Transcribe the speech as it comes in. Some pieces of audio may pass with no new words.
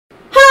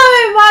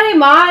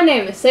my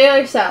name is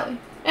Sailor Sally,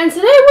 and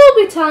today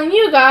we'll be telling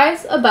you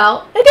guys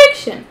about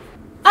addiction.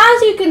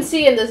 As you can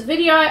see in this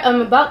video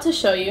I'm about to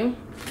show you,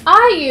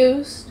 I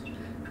used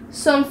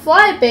some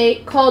fly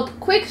bait called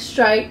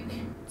Quikstrike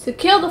to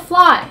kill the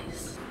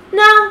flies.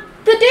 Now,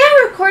 the day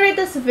I recorded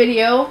this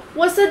video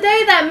was the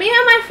day that me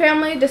and my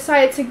family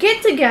decided to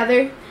get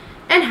together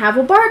and have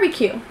a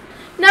barbecue.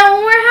 Now,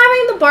 when we're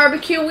having the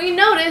barbecue, we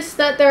noticed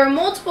that there are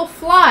multiple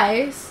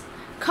flies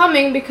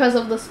coming because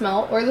of the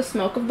smell or the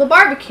smoke of the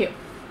barbecue.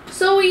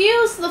 So we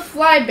used the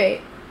fly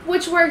bait,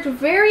 which worked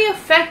very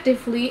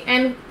effectively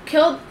and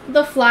killed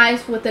the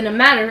flies within a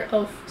matter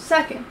of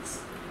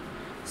seconds.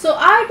 So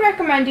I'd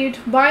recommend you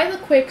to buy the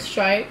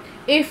Quikstrike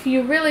if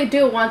you really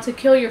do want to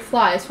kill your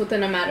flies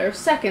within a matter of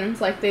seconds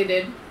like they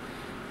did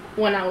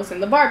when I was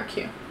in the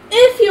barbecue.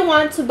 If you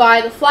want to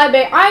buy the fly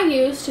bait I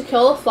used to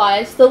kill the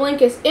flies, the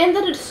link is in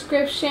the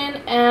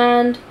description,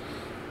 and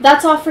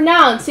that's all for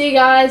now, and see you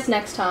guys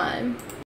next time.